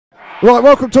Right,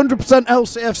 welcome to 100%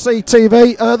 LCFC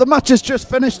TV. The match has just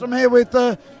finished. I'm here with,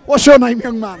 what's your name,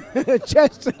 young man?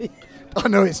 Chesty. I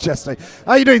know it's Chesty.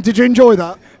 How you doing? Did you enjoy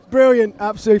that? Brilliant,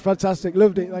 absolutely fantastic.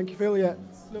 Loved it. Thank you, Phil. Yeah.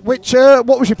 Which,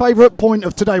 what was your favourite point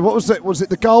of today? What was it? Was it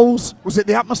the goals? Was it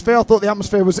the atmosphere? I thought the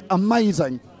atmosphere was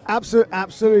amazing.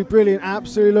 Absolutely brilliant.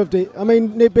 Absolutely loved it. I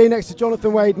mean, being next to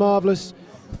Jonathan Wade, marvellous.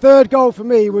 Third goal for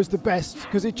me was the best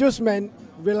because it just meant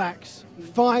relax,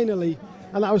 finally.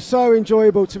 And that was so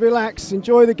enjoyable to relax,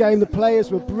 enjoy the game. The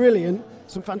players were brilliant.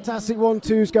 Some fantastic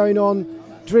 1-2s going on.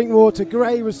 Drinkwater,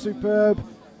 Gray was superb.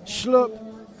 Schlupp,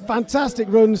 fantastic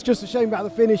runs. Just a shame about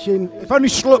the finishing. If only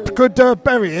Schlupp could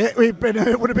bury it,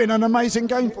 it would have been an amazing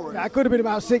game for him. Yeah, it could have been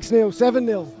about 6-0,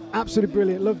 7-0. Absolutely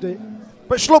brilliant. Loved it.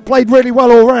 But Schlupp played really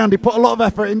well all round. He put a lot of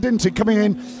effort in, didn't he? Coming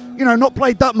in, you know, not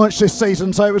played that much this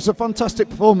season, so it was a fantastic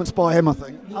performance by him, I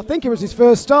think. I think it was his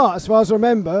first start, as far as I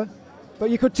remember. But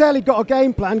you could tell he'd got a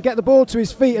game plan, get the ball to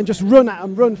his feet and just run at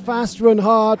him, run fast, run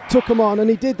hard, took him on, and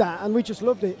he did that, and we just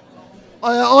loved it.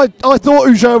 I thought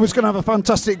Ujo was going to have a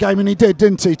fantastic game, and he did,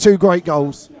 didn't he? 2 great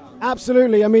goals.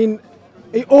 Absolutely. I mean,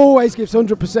 he always gives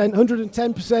 100%,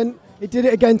 110%. He did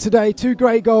it again today. 2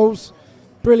 great goals.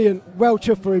 Brilliant. Well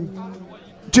chuffed for him.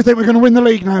 Do you think we're going to win the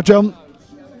league now, John?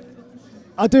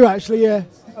 I do, actually, yeah.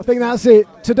 I think that's it.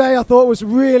 Today I thought was a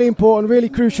really important, really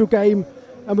crucial game.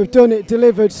 And we've done it,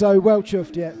 delivered, so well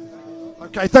chuffed, yeah.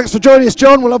 Okay, thanks for joining us,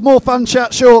 John. We'll have more fan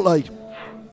chat shortly.